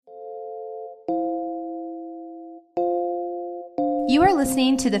You are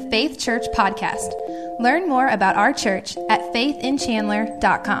listening to the Faith Church Podcast. Learn more about our church at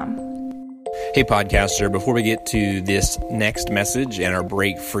faithinchandler.com. Hey podcaster, before we get to this next message and our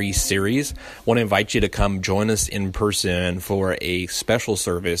Break Free series, I want to invite you to come join us in person for a special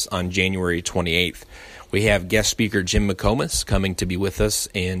service on January 28th. We have guest speaker Jim McComas coming to be with us,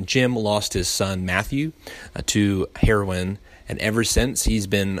 and Jim lost his son Matthew to heroin. And ever since, he's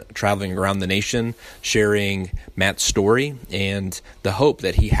been traveling around the nation, sharing Matt's story and the hope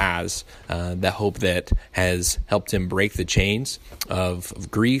that he has, the hope that has helped him break the chains of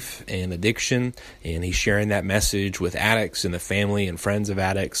grief and addiction. And he's sharing that message with addicts and the family and friends of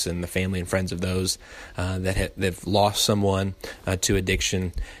addicts and the family and friends of those that have lost someone to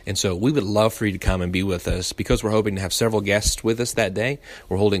addiction. And so we would love for you to come and be with us, because we're hoping to have several guests with us that day.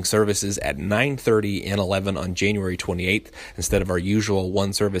 We're holding services at 9:30 and 11 on January 28th. Instead of our usual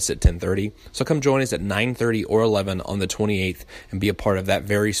one service at 10:30. So come join us at 9:30 or 11 on the 28th and be a part of that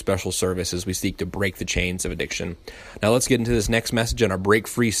very special service as we seek to break the chains of addiction. Now let's get into this next message in our Break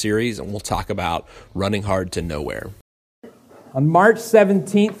Free series, and we'll talk about running hard to nowhere. On March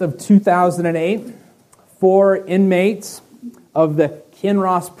 17th of 2008, 4 inmates of the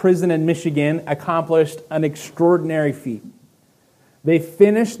Kinross prison in Michigan accomplished an extraordinary feat. They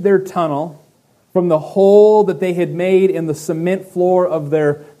finished their tunnel from the hole that they had made in the cement floor of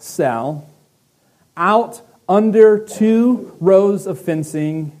their cell, out under 2 rows of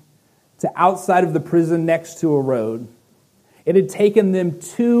fencing to outside of the prison next to a road. It had taken them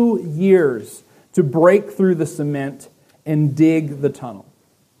 2 years to break through the cement and dig the tunnel.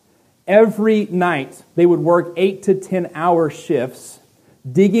 Every night, they would work 8 to 10-hour shifts,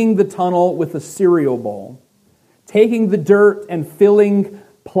 digging the tunnel with a cereal bowl, taking the dirt and filling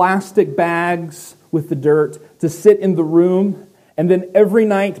plastic bags with the dirt to sit in the room. And then every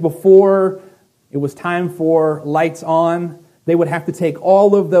night before it was time for lights on, they would have to take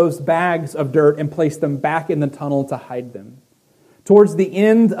all of those bags of dirt and place them back in the tunnel to hide them. Towards the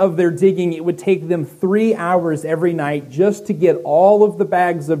end of their digging, it would take them 3 hours every night just to get all of the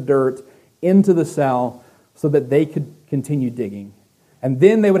bags of dirt into the cell so that they could continue digging. And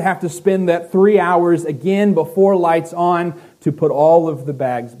then they would have to spend that 3 hours again before lights on to put all of the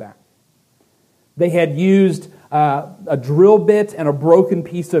bags back. They had used a drill bit and a broken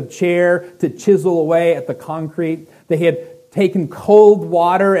piece of chair to chisel away at the concrete. They had taken cold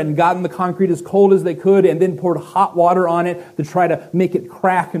water and gotten the concrete as cold as they could and then poured hot water on it to try to make it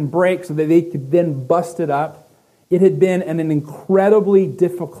crack and break so that they could then bust it up. It had been an incredibly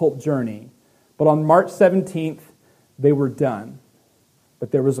difficult journey. But on March 17th, they were done. But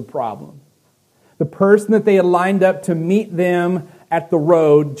there was a problem. The person that they had lined up to meet them at the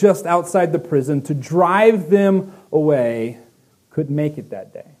road just outside the prison to drive them away couldn't make it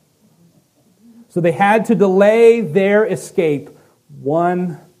that day. So they had to delay their escape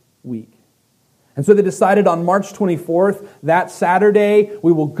 1 week. And so they decided on March 24th, that Saturday,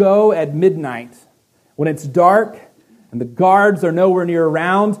 we will go at midnight. When it's dark and the guards are nowhere near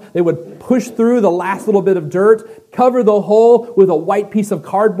around, they would push through the last little bit of dirt, cover the hole with a white piece of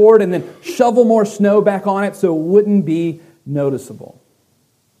cardboard, and then shovel more snow back on it so it wouldn't be noticeable.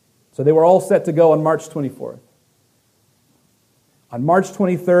 So they were all set to go on March 24th. On March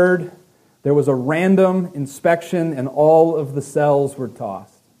 23rd, there was a random inspection and all of the cells were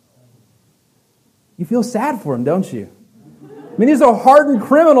tossed. You feel sad for them, don't you? I mean, these are hardened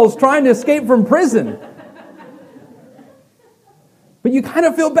criminals trying to escape from prison. But you kind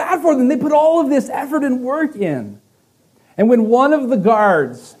of feel bad for them. They put all of this effort and work in. And when one of the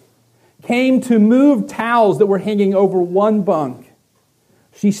guards came to move towels that were hanging over one bunk,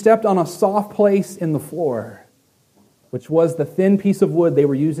 she stepped on a soft place in the floor, which was the thin piece of wood they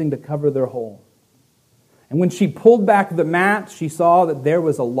were using to cover their hole. And when she pulled back the mat, she saw that there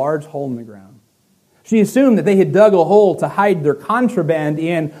was a large hole in the ground. She assumed that they had dug a hole to hide their contraband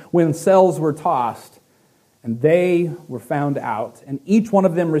in when cells were tossed. And they were found out, and each one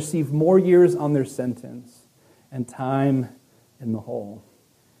of them received more years on their sentence and time in the hole.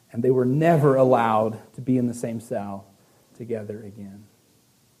 And they were never allowed to be in the same cell together again.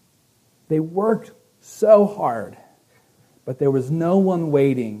 They worked so hard, but there was no one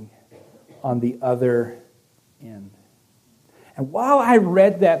waiting on the other end. And while I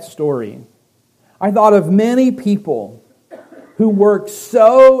read that story, I thought of many people who work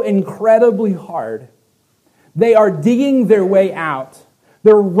so incredibly hard. They are digging their way out.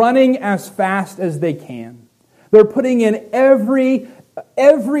 They're running as fast as they can. They're putting in every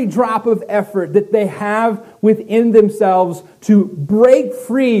drop of effort that they have within themselves to break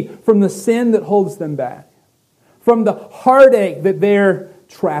free from the sin that holds them back, from the heartache that they're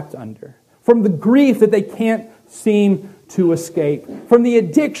trapped under, from the grief that they can't seem to escape from the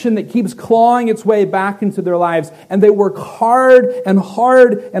addiction that keeps clawing its way back into their lives. And they work hard and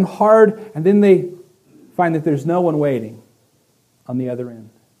hard and hard, and then they find that there's no one waiting on the other end.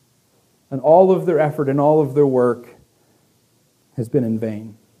 And all of their effort and all of their work has been in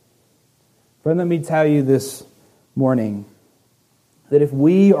vain. Friend, let me tell you this morning that if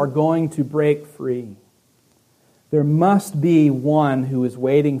we are going to break free, there must be one who is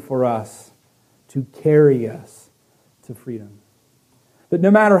waiting for us to carry us to freedom. That no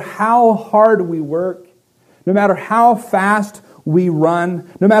matter how hard we work, no matter how fast we run,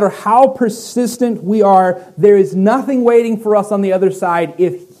 no matter how persistent we are, there is nothing waiting for us on the other side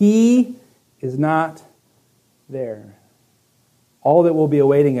if He is not there. All that will be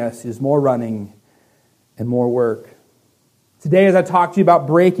awaiting us is more running and more work. Today, as I talk to you about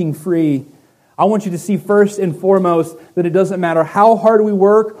breaking free, I want you to see first and foremost that it doesn't matter how hard we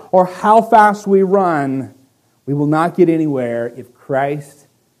work or how fast we run, we will not get anywhere if Christ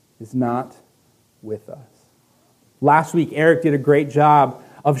is not with us. Last week, Eric did a great job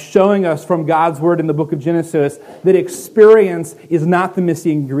of showing us from God's Word in the book of Genesis that experience is not the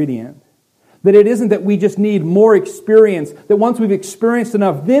missing ingredient. That it isn't that we just need more experience, that once we've experienced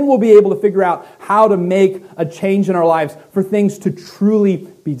enough, then we'll be able to figure out how to make a change in our lives for things to truly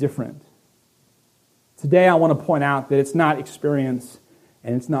be different. Today I want to point out that it's not experience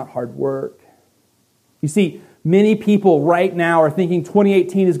and it's not hard work. You see, many people right now are thinking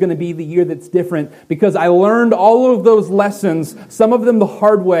 2018 is going to be the year that's different because I learned all of those lessons, some of them the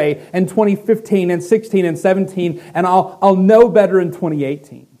hard way, in 2015 and 16 and 17, and I'll know better in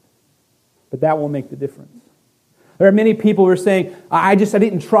 2018. But that won't make the difference. There are many people who are saying, I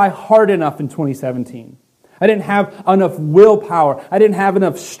didn't try hard enough in 2017. I didn't have enough willpower. I didn't have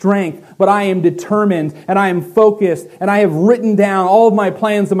enough strength, but I am determined and I am focused and I have written down all of my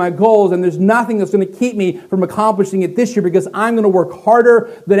plans and my goals, and there's nothing that's going to keep me from accomplishing it this year because I'm going to work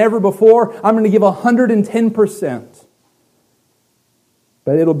harder than ever before. I'm going to give 110%.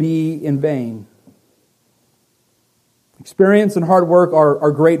 But it'll be in vain. Experience and hard work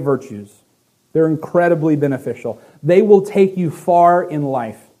are great virtues. They're incredibly beneficial. They will take you far in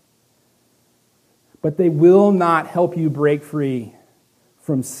life. But they will not help you break free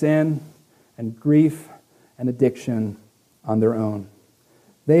from sin and grief and addiction on their own.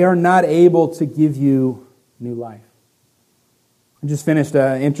 They are not able to give you new life. I just finished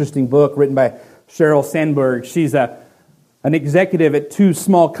an interesting book written by Sheryl Sandberg. She's an executive at two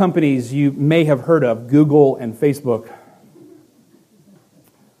small companies you may have heard of, Google and Facebook.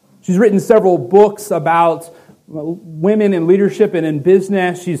 She's written several books about women in leadership and in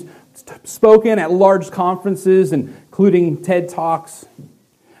business. She's spoken at large conferences, including TED Talks.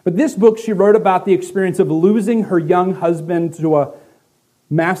 But this book she wrote about the experience of losing her young husband to a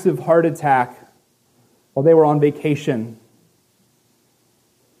massive heart attack while they were on vacation.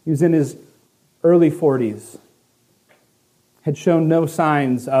 He was in his early 40s, had shown no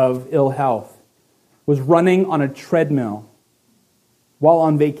signs of ill health, was running on a treadmill while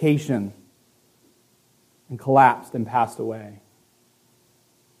on vacation, and collapsed and passed away.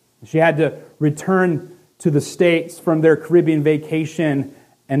 She had to return to the States from their Caribbean vacation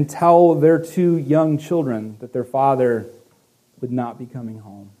and tell their two young children that their father would not be coming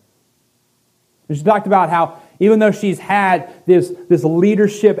home. And she talked about how even though she's had this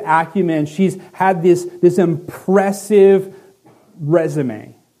leadership acumen, she's had this impressive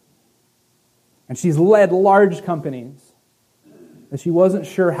resume, and she's led large companies, that she wasn't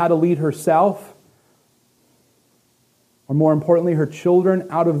sure how to lead herself, or more importantly, her children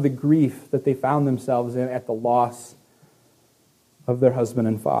out of the grief that they found themselves in at the loss of their husband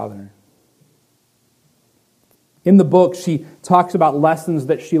and father. In the book, she talks about lessons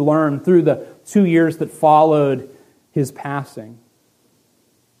that she learned through the 2 years that followed his passing.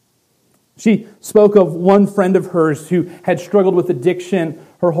 She spoke of one friend of hers who had struggled with addiction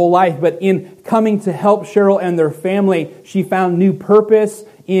her whole life, but in coming to help Sheryl and their family, she found new purpose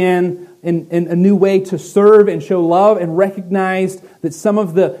in a new way to serve and show love, and recognized that some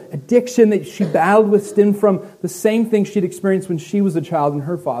of the addiction that she battled with stemmed from the same thing she'd experienced when she was a child and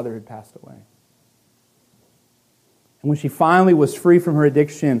her father had passed away. And when she finally was free from her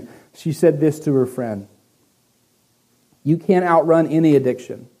addiction, she said this to her friend: "You can't outrun any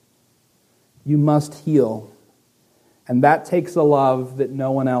addiction. You must heal. And that takes a love that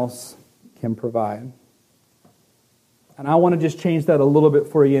no one else can provide." And I want to just change that a little bit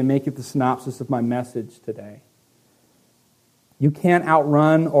for you and make it the synopsis of my message today. You can't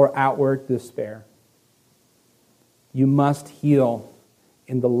outrun or outwork despair. You must heal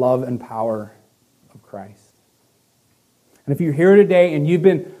in the love and power of Christ. And if you're here today and you've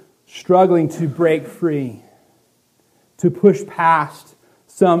been struggling to break free, to push past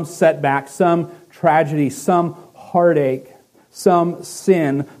some setback, some tragedy, some heartache, some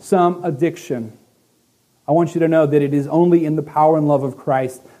sin, some addiction. I want you to know that it is only in the power and love of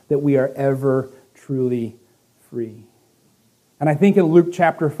Christ that we are ever truly free. And I think in Luke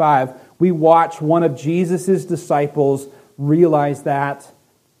chapter 5, we watch one of Jesus' disciples realize that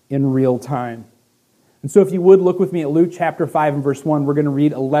in real time. And so if you would look with me at Luke chapter 5 and verse 1, we're going to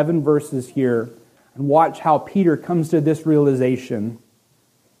read 11 verses here and watch how Peter comes to this realization.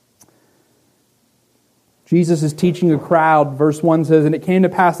 Jesus is teaching a crowd. Verse 1 says, "And it came to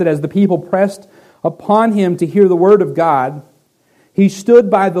pass that as the people pressed upon him to hear the word of God, he stood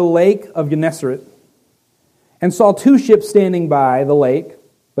by the lake of Gennesaret and saw two ships standing by the lake,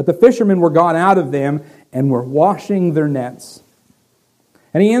 but the fishermen were gone out of them and were washing their nets.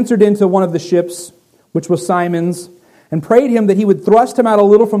 And he entered into one of the ships, which was Simon's, and prayed him that he would thrust him out a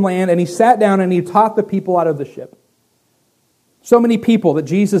little from land, and he sat down and he taught the people out of the ship." So many people that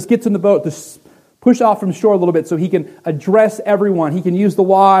Jesus gets in the boat to push off from shore a little bit so he can address everyone. He can use the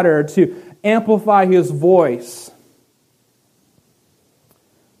water to amplify his voice.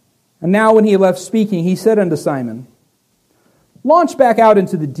 And now when he left speaking, he said unto Simon, "Launch back out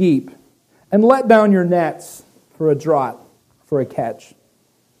into the deep, and let down your nets for a draught, for a catch."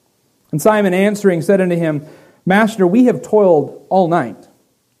 And Simon answering said unto him, "Master, we have toiled all night,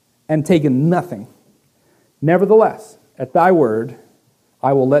 and taken nothing. Nevertheless, at thy word,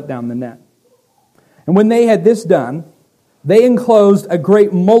 I will let down the net." And when they had this done, they enclosed a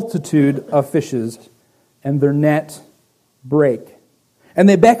great multitude of fishes, and their net brake. And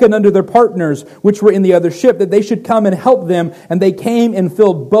they beckoned unto their partners, which were in the other ship, that they should come and help them. And they came and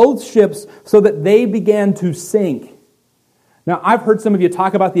filled both ships, so that they began to sink. Now, I've heard some of you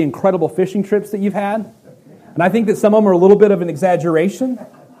talk about the incredible fishing trips that you've had. And I think that some of them are a little bit of an exaggeration.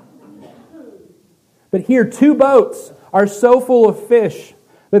 But here, two boats are so full of fish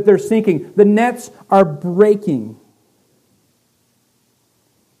that they're sinking. The nets are breaking.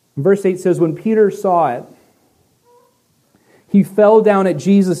 Verse 8 says, "When Peter saw it, he fell down at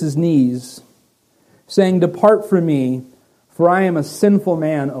Jesus' knees, saying, 'Depart from me, for I am a sinful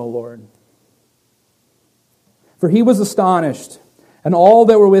man, O Lord.' For he was astonished, and all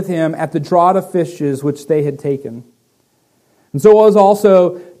that were with him, at the draught of fishes which they had taken. And so was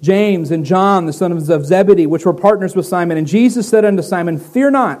also James and John, the sons of Zebedee, which were partners with Simon. And Jesus said unto Simon,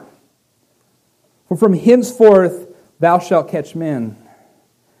 Fear not, for from henceforth thou shalt catch men.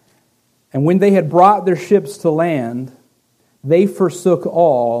 And when they had brought their ships to land, they forsook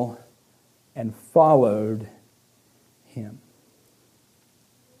all and followed him."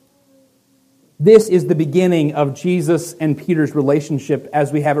 This is the beginning of Jesus and Peter's relationship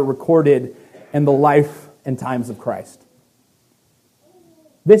as we have it recorded in the life and times of Christ.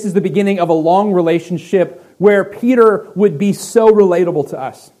 This is the beginning of a long relationship where Peter would be so relatable to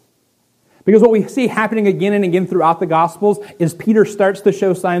us. Because what we see happening again and again throughout the Gospels is Peter starts to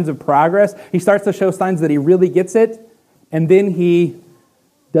show signs of progress. He starts to show signs that he really gets it. And then he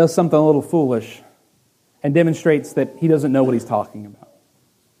does something a little foolish and demonstrates that he doesn't know what he's talking about.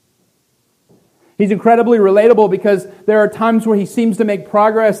 He's incredibly relatable because there are times where he seems to make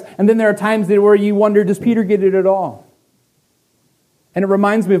progress, and then there are times where you wonder, does Peter get it at all? And it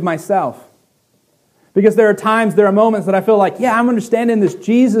reminds me of myself. Because there are moments that I feel like, yeah, I'm understanding this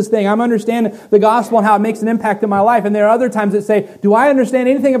Jesus thing. I'm understanding the gospel and how it makes an impact in my life. And there are other times that say, do I understand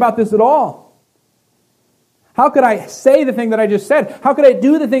anything about this at all? How could I say the thing that I just said? How could I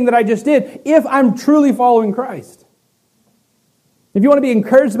do the thing that I just did if I'm truly following Christ? If you want to be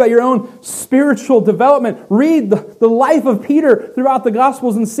encouraged about your own spiritual development, read the life of Peter throughout the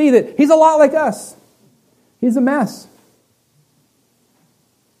Gospels and see that he's a lot like us. He's a mess.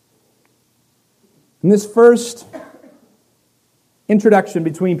 In this first introduction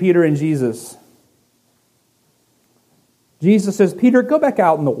between Peter and Jesus, Jesus says, Peter, go back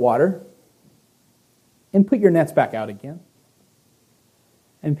out in the water and put your nets back out again.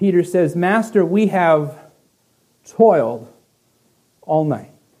 And Peter says, Master, we have toiled all night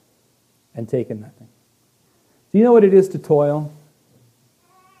and taken nothing. Do you know what it is to toil?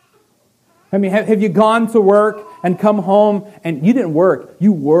 I mean, have you gone to work and come home and you didn't work,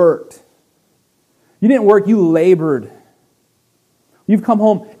 you worked. You didn't work, you labored. You've come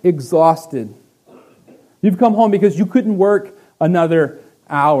home exhausted. You've come home because you couldn't work another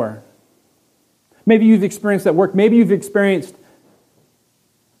hour. Maybe you've experienced that work. Maybe you've experienced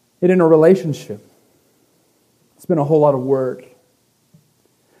it in a relationship. It's been a whole lot of work.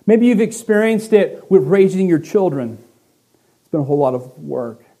 Maybe you've experienced it with raising your children. It's been a whole lot of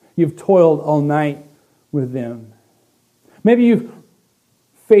work. You've toiled all night with them. Maybe you've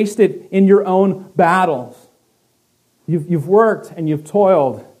faced it in your own battles. You've worked and you've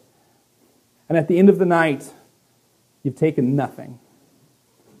toiled, and at the end of the night, you've taken nothing.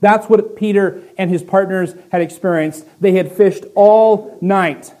 That's what Peter and his partners had experienced. They had fished all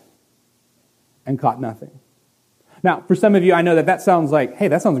night and caught nothing. Now, for some of you, I know that sounds like, hey,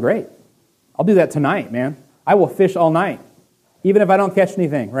 that sounds great. I'll do that tonight, man. I will fish all night, even if I don't catch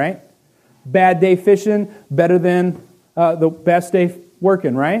anything, right? Bad day fishing, better than the best day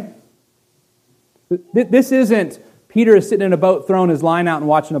working, right? This isn't Peter is sitting in a boat throwing his line out and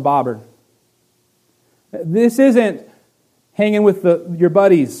watching a bobber. This isn't hanging with your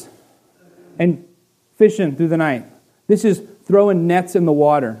buddies and fishing through the night. This is throwing nets in the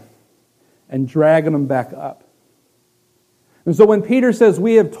water and dragging them back up. And so when Peter says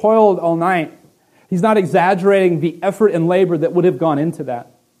we have toiled all night, he's not exaggerating the effort and labor that would have gone into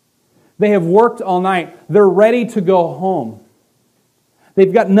that. They have worked all night. They're ready to go home.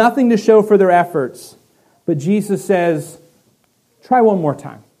 They've got nothing to show for their efforts. But Jesus says, try one more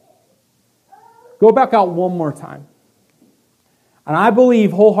time. Go back out one more time. And I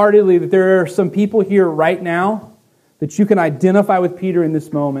believe wholeheartedly that there are some people here right now that you can identify with Peter in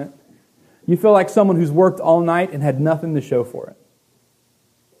this moment. You feel like someone who's worked all night and had nothing to show for it.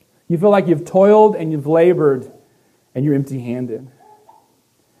 You feel like you've toiled and you've labored and you're empty-handed.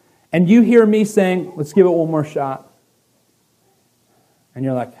 And you hear me saying, let's give it one more shot. And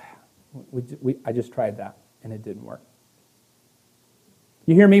you're like, I just tried that and it didn't work.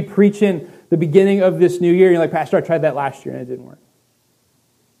 You hear me preaching the beginning of this new year, and you're like, Pastor, I tried that last year and it didn't work.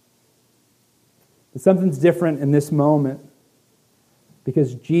 But something's different in this moment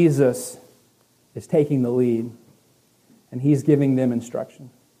because Jesus is taking the lead and he's giving them instruction.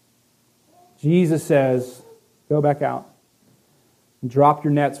 Jesus says, go back out and drop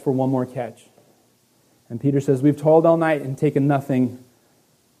your nets for one more catch. And Peter says, we've toiled all night and taken nothing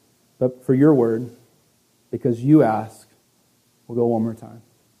but for your word, because you ask, we'll go one more time.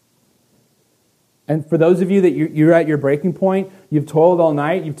 And for those of you that you're at your breaking point, you've toiled all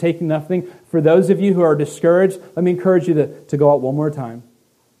night, you've taken nothing. For those of you who are discouraged, let me encourage you to go out one more time.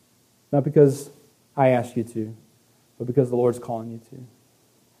 Not because I asked you to, but because the Lord's calling you to.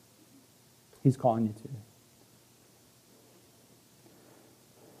 He's calling you to.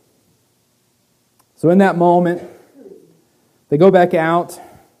 So in that moment, they go back out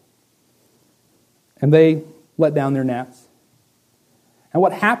and they let down their nets. And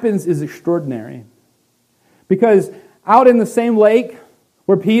what happens is extraordinary. Because out in the same lake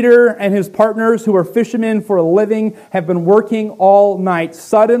where Peter and his partners who are fishermen for a living have been working all night,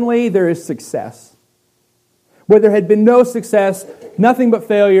 suddenly there is success. Where there had been no success, nothing but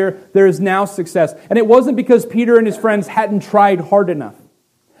failure, there is now success. And it wasn't because Peter and his friends hadn't tried hard enough.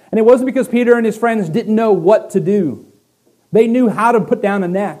 And it wasn't because Peter and his friends didn't know what to do. They knew how to put down a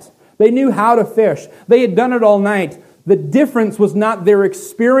net. They knew how to fish. They had done it all night. The difference was not their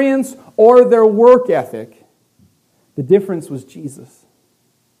experience or their work ethic. The difference was Jesus.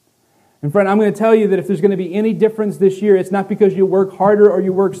 And friend, I'm going to tell you that if there's going to be any difference this year, it's not because you work harder or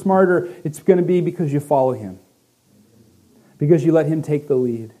you work smarter. It's going to be because you follow Him. Because you let Him take the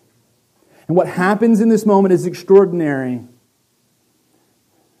lead. And what happens in this moment is extraordinary.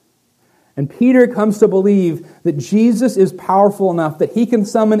 And Peter comes to believe that Jesus is powerful enough that He can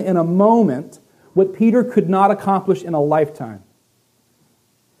summon in a moment what Peter could not accomplish in a lifetime.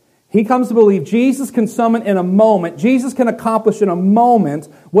 He comes to believe Jesus can summon in a moment, Jesus can accomplish in a moment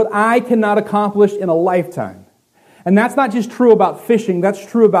what I cannot accomplish in a lifetime. And that's not just true about fishing, that's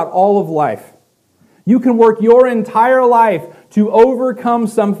true about all of life. You can work your entire life to overcome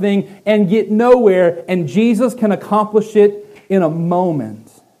something and get nowhere, and Jesus can accomplish it in a moment.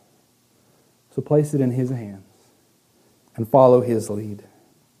 So place it in His hands and follow His lead.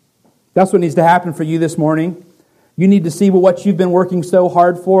 That's what needs to happen for you this morning. You need to see what you've been working so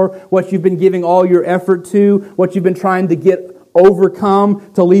hard for, what you've been giving all your effort to, what you've been trying to get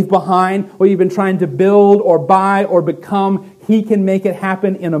overcome, to leave behind, what you've been trying to build or buy or become. He can make it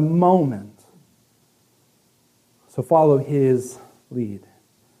happen in a moment. So follow His lead.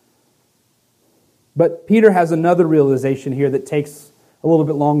 But Peter has another realization here that takes a little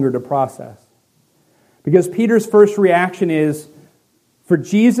bit longer to process. Because Peter's first reaction is, for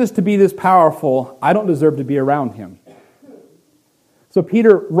Jesus to be this powerful, I don't deserve to be around Him. So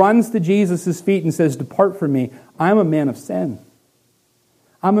Peter runs to Jesus' feet and says, depart from me. I'm a man of sin.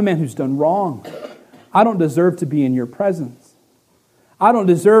 I'm a man who's done wrong. I don't deserve to be in your presence. I don't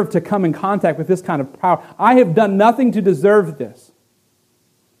deserve to come in contact with this kind of power. I have done nothing to deserve this.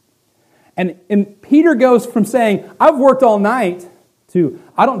 And Peter goes from saying, I've worked all night, to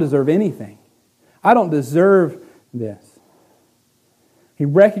I don't deserve anything. I don't deserve this. He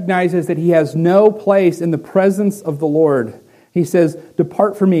recognizes that he has no place in the presence of the Lord. He says,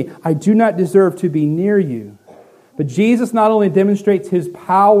 "Depart from me. I do not deserve to be near you." But Jesus not only demonstrates his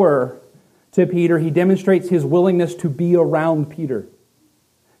power to Peter, he demonstrates his willingness to be around Peter.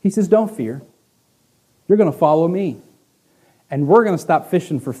 He says, "Don't fear. You're going to follow me. And we're going to stop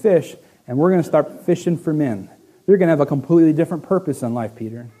fishing for fish, and we're going to start fishing for men. You're going to have a completely different purpose in life,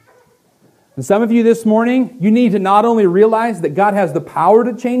 Peter." And some of you this morning, you need to not only realize that God has the power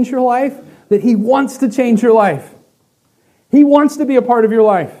to change your life, that he wants to change your life. He wants to be a part of your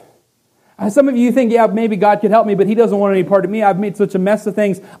life. Some of you think, yeah, maybe God could help me, but he doesn't want any part of me. I've made such a mess of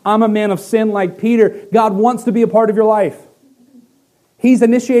things. I'm a man of sin like Peter. God wants to be a part of your life. He's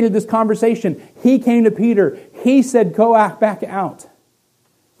initiated this conversation. He came to Peter. He said, "Go back out."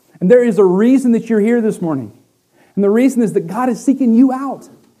 And there is a reason that you're here this morning. And the reason is that God is seeking you out.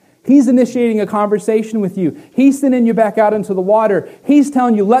 He's initiating a conversation with you. He's sending you back out into the water. He's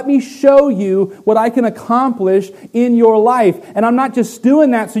telling you, "Let me show you what I can accomplish in your life." And I'm not just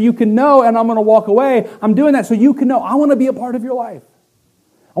doing that so you can know and I'm going to walk away. I'm doing that so you can know I want to be a part of your life.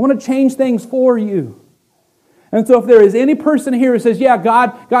 I want to change things for you. And so if there is any person here who says, "Yeah,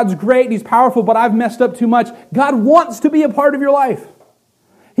 God's great and he's powerful, but I've messed up too much," God wants to be a part of your life.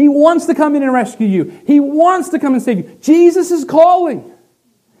 He wants to come in and rescue you. He wants to come and save you. Jesus is calling.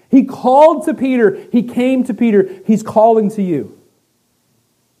 He called to Peter. He came to Peter. He's calling to you.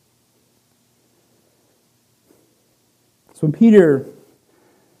 So when Peter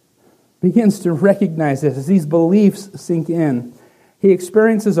begins to recognize this, as these beliefs sink in, he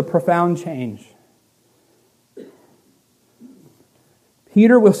experiences a profound change.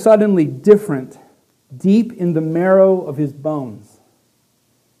 Peter was suddenly different, deep in the marrow of his bones.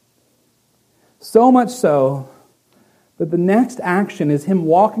 So much so that the next action is him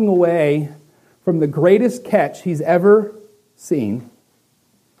walking away from the greatest catch he's ever seen,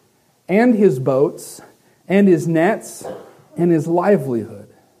 and his boats, and his nets, and his livelihood.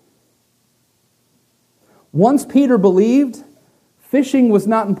 Once Peter believed, fishing was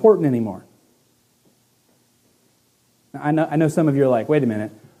not important anymore. I know some of you are like, "Wait a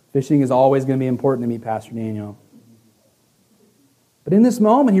minute, fishing is always going to be important to me, Pastor Daniel." But in this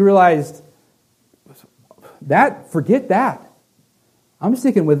moment, he realized, forget that. I'm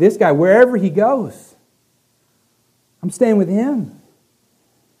sticking with this guy wherever he goes. I'm staying with him.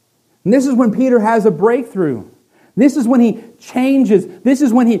 And this is when Peter has a breakthrough. This is when he changes. This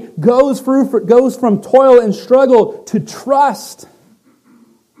is when he goes from toil and struggle to trust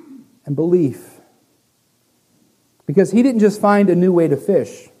and belief. Because he didn't just find a new way to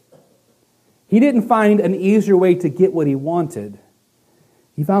fish. He didn't find an easier way to get what he wanted.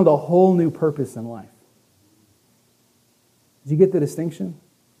 He found a whole new purpose in life. Did you get the distinction?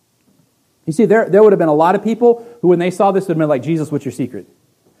 You see, there would have been a lot of people who, when they saw this, would have been like, "Jesus, what's your secret?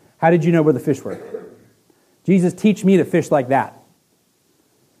 How did you know where the fish were? Jesus, teach me to fish like that.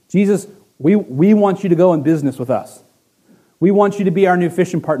 Jesus, we want you to go in business with us. We want you to be our new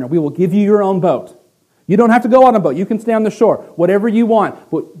fishing partner. We will give you your own boat. You don't have to go on a boat. You can stay on the shore. Whatever you want.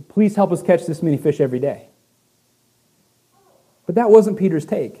 But please help us catch this many fish every day." But that wasn't Peter's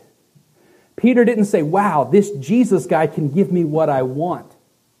take. Peter didn't say, "Wow, this Jesus guy can give me what I want.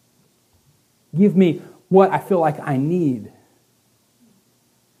 Give me what I feel like I need."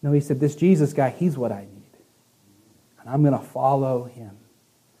 No, he said, "This Jesus guy, he's what I need. And I'm going to follow him."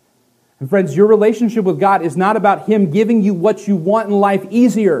 And friends, your relationship with God is not about him giving you what you want in life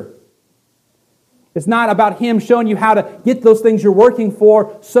easier. It's not about him showing you how to get those things you're working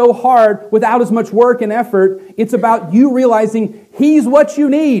for so hard without as much work and effort. It's about you realizing he's what you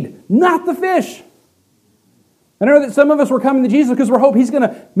need, not the fish. I know that some of us were coming to Jesus because we're hoping he's going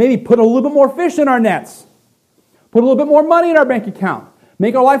to maybe put a little bit more fish in our nets, put a little bit more money in our bank account,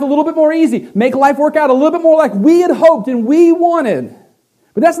 make our life a little bit more easy, make life work out a little bit more like we had hoped and we wanted.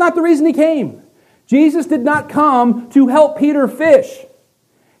 But that's not the reason he came. Jesus did not come to help Peter fish.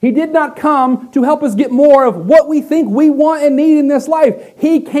 He did not come to help us get more of what we think we want and need in this life.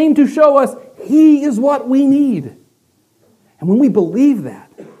 He came to show us he is what we need. And when we believe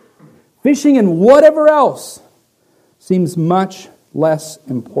that, fishing and whatever else seems much less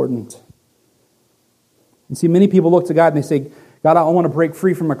important. You see, many people look to God and they say, "God, I want to break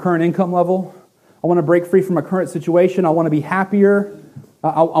free from my current income level. I want to break free from my current situation. I want to be happier.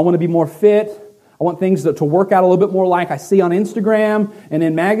 I want to be more fit. I want things to work out a little bit more like I see on Instagram and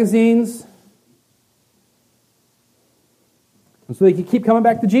in magazines." And so they can keep coming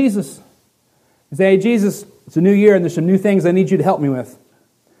back to Jesus and say, "Hey, Jesus, it's a new year and there's some new things I need you to help me with.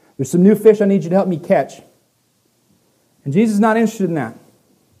 There's some new fish I need you to help me catch." And Jesus is not interested in that.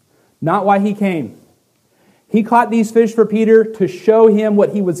 Not why he came. He caught these fish for Peter to show him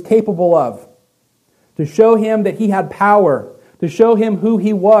what he was capable of, to show him that he had power, to show him who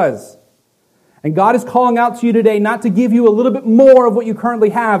he was. And God is calling out to you today not to give you a little bit more of what you currently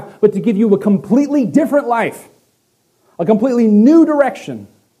have, but to give you a completely different life, a completely new direction,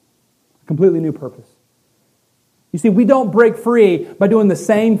 a completely new purpose. You see, we don't break free by doing the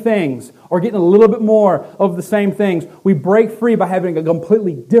same things or getting a little bit more of the same things. We break free by having a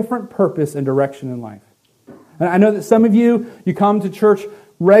completely different purpose and direction in life. And I know that some of you come to church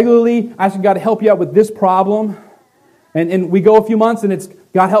regularly, asking God to help you out with this problem. And we go a few months and it's,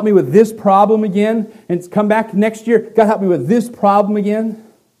 God help me with this problem again. And it's come back next year, God help me with this problem again.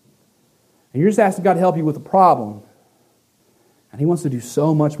 And you're just asking God to help you with a problem. And He wants to do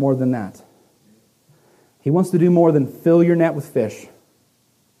so much more than that. He wants to do more than fill your net with fish.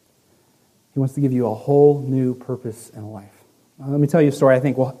 He wants to give you a whole new purpose in life. Let me tell you a story I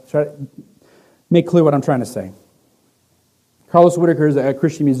think will try to make clear what I'm trying to say. Carlos Whitaker is a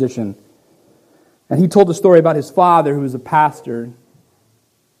Christian musician. And he told a story about his father, who was a pastor.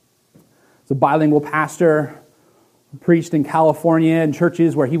 He's a bilingual pastor, preached in California in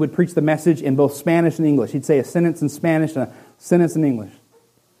churches where he would preach the message in both Spanish and English. He'd say a sentence in Spanish and a sentence in English.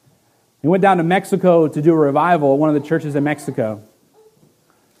 He went down to Mexico to do a revival at one of the churches in Mexico.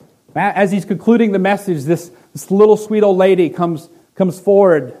 As he's concluding the message, this little sweet old lady comes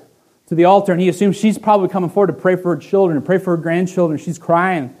forward to the altar, and he assumes she's probably coming forward to pray for her children, to pray for her grandchildren. She's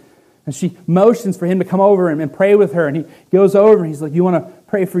crying. And she motions for him to come over and pray with her. And he goes over and he's like, "You want to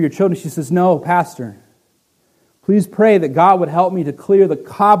pray for your children?" She says, "No, Pastor. Please pray that God would help me to clear the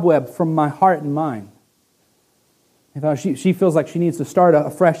cobweb from my heart and mind." She feels like she needs to start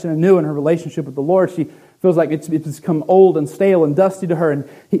afresh and anew in her relationship with the Lord. She feels like it's become old and stale and dusty to her, and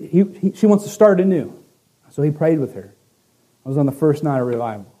she wants to start anew. So he prayed with her. It was on the first night of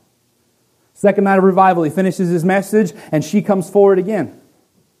revival. Second night of revival, he finishes his message, and she comes forward again.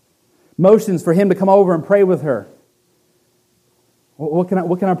 Motions for him to come over and pray with her. What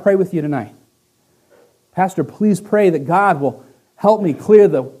can I pray with you tonight? "Pastor, please pray that God will help me clear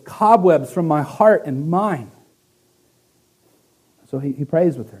the cobwebs from my heart and mind." So he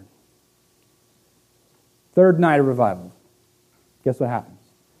prays with her. Third night of revival. Guess what happens?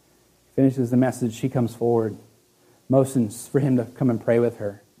 He finishes the message. She comes forward. Motions for him to come and pray with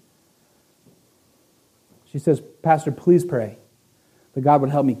her. She says, "Pastor, please pray that God would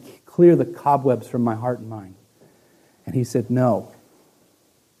help me clear the cobwebs from my heart and mind." And he said, "No."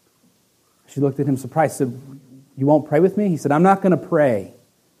 She looked at him surprised, said, "You won't pray with me?" He said, "I'm not going to pray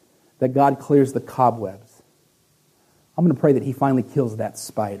that God clears the cobwebs. I'm going to pray that He finally kills that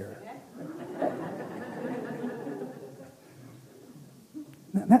spider."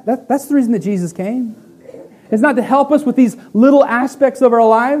 That's the reason that Jesus came. It's not to help us with these little aspects of our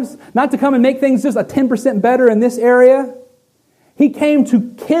lives, not to come and make things just a 10% better in this area. He came to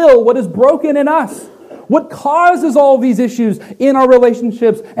kill what is broken in us. What causes all these issues in our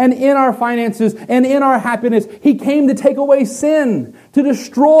relationships and in our finances and in our happiness? He came to take away sin, to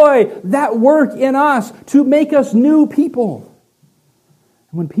destroy that work in us, to make us new people.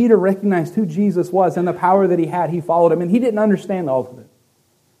 And when Peter recognized who Jesus was and the power that He had, he followed Him. And he didn't understand all of it.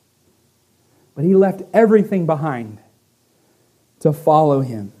 But he left everything behind to follow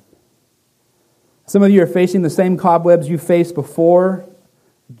Him. Some of you are facing the same cobwebs you faced before,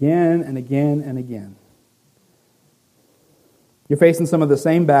 again and again and again. You're facing some of the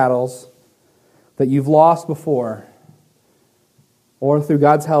same battles that you've lost before, or through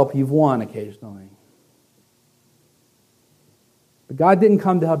God's help, you've won occasionally. But God didn't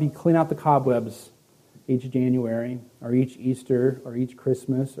come to help you clean out the cobwebs each January, or each Easter, or each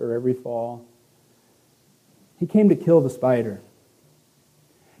Christmas, or every fall. He came to kill the spider.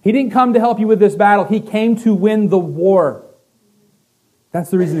 He didn't come to help you with this battle. He came to win the war. That's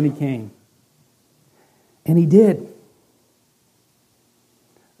the reason He came. And He did.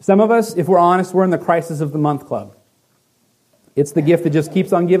 Some of us, if we're honest, we're in the crisis of the month club. It's the gift that just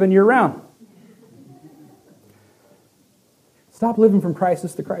keeps on giving year round. Stop living from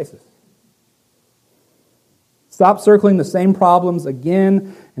crisis to crisis. Stop circling the same problems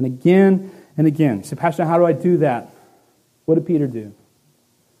again and again and again. You say, "Pastor, how do I do that?" What did Peter do?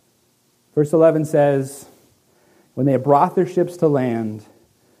 Verse 11 says, "When they had brought their ships to land,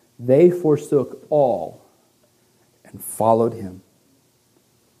 they forsook all and followed Him."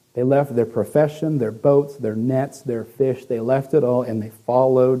 They left their profession, their boats, their nets, their fish. They left it all and they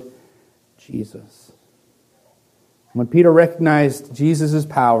followed Jesus. When Peter recognized Jesus'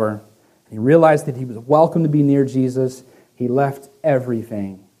 power, and he realized that he was welcome to be near Jesus, he left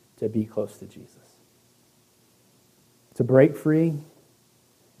everything to be close to Jesus. To break free,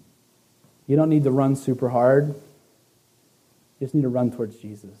 You don't need to run super hard. You just need to run towards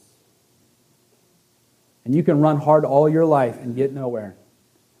Jesus. And you can run hard all your life and get nowhere.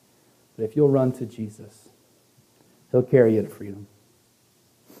 But if you'll run to Jesus, He'll carry you to freedom.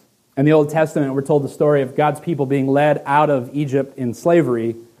 In the Old Testament, we're told the story of God's people being led out of Egypt in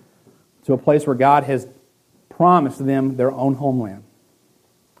slavery to a place where God has promised them their own homeland.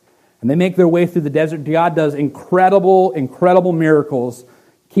 And they make their way through the desert. God does incredible, incredible miracles,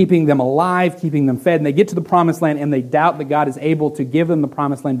 keeping them alive, keeping them fed. And they get to the promised land, and they doubt that God is able to give them the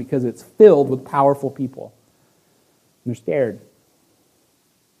promised land because it's filled with powerful people. And they're scared.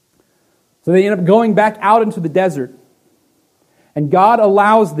 So they end up going back out into the desert. And God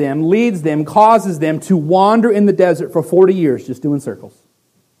allows them, leads them, causes them to wander in the desert for 40 years, just doing circles.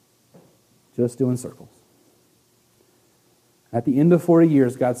 Just doing circles. At the end of 40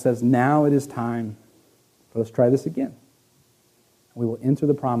 years, God says, now it is time. Let's try this again. We will enter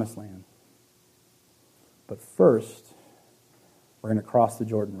the promised land. But first, we're going to cross the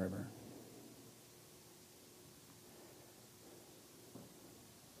Jordan River.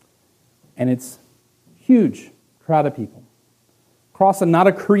 And it's huge crowd of people. Crossing not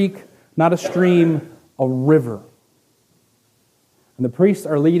a creek, not a stream, a river. And the priests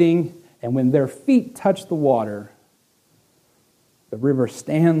are leading, and when their feet touch the water, the river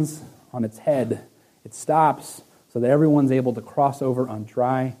stands on its head. It stops so that everyone's able to cross over on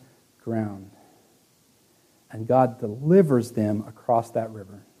dry ground. And God delivers them across that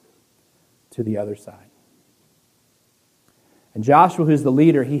river to the other side. And Joshua, who's the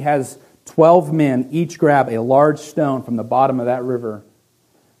leader, he has 12 men each grab a large stone from the bottom of that river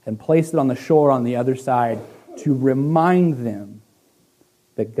and place it on the shore on the other side to remind them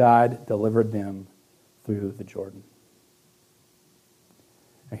that God delivered them through the Jordan.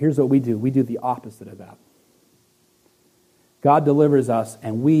 Now here's what we do. We do the opposite of that. God delivers us,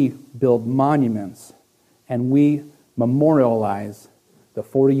 and we build monuments, and we memorialize the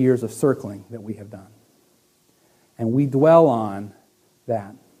 40 years of circling that we have done. And we dwell on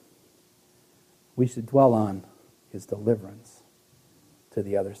that. We should dwell on His deliverance to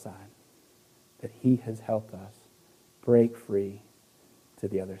the other side. That He has helped us break free to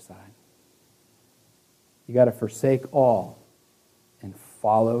the other side. You got to forsake all and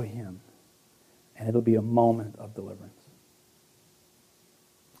follow Him. And it'll be a moment of deliverance.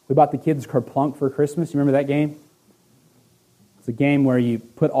 We bought the kids Kerplunk for Christmas. You remember that game? It's a game where you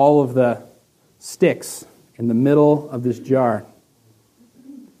put all of the sticks in the middle of this jar.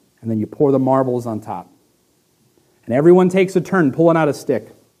 And then you pour the marbles on top. And everyone takes a turn pulling out a stick.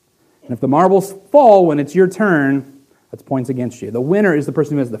 And if the marbles fall when it's your turn, that's points against you. The winner is the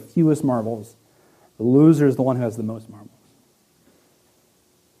person who has the fewest marbles. The loser is the one who has the most marbles.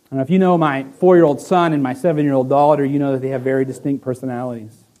 And if you know my 4-year-old son and my 7-year-old daughter, you know that they have very distinct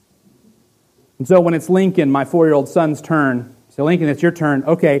personalities. And so when it's Lincoln, my 4-year-old son's turn, say, Lincoln, it's your turn.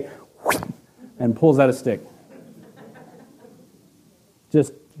 Okay. And pulls out a stick.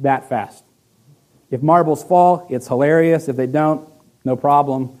 Just that fast. If marbles fall, it's hilarious. If they don't, no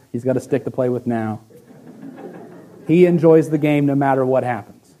problem. He's got a stick to play with now. He enjoys the game no matter what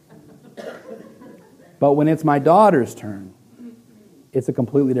happens. But when it's my daughter's turn, it's a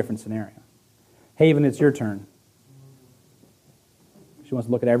completely different scenario. Haven, it's your turn. She wants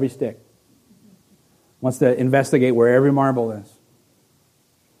to look at every stick. Wants to investigate where every marble is.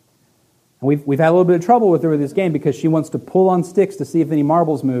 And we've had a little bit of trouble with her with this game because she wants to pull on sticks to see if any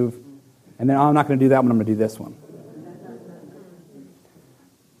marbles move. And then, I'm not going to do that one, I'm going to do this one.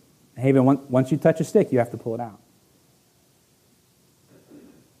 Haven, once you touch a stick, you have to pull it out.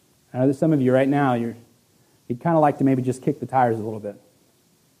 I know that some of you right now, you'd kind of like to maybe just kick the tires a little bit.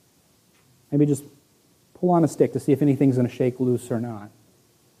 Maybe just pull on a stick to see if anything's going to shake loose or not.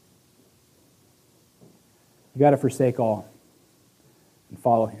 You got to forsake all and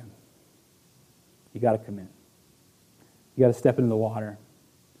follow Him. You got to commit. You got to step into the water.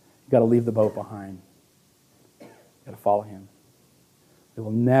 You got to leave the boat behind. You got to follow Him. We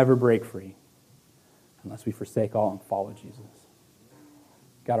will never break free unless we forsake all and follow Jesus.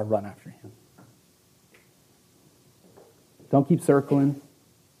 Got to run after Him. Don't keep circling.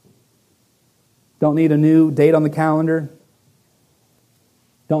 Don't need a new date on the calendar.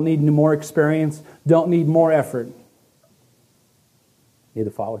 Don't need more experience. Don't need more effort. You need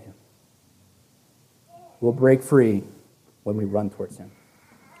to follow Him. We'll break free when we run towards Him.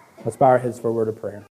 Let's bow our heads for a word of prayer.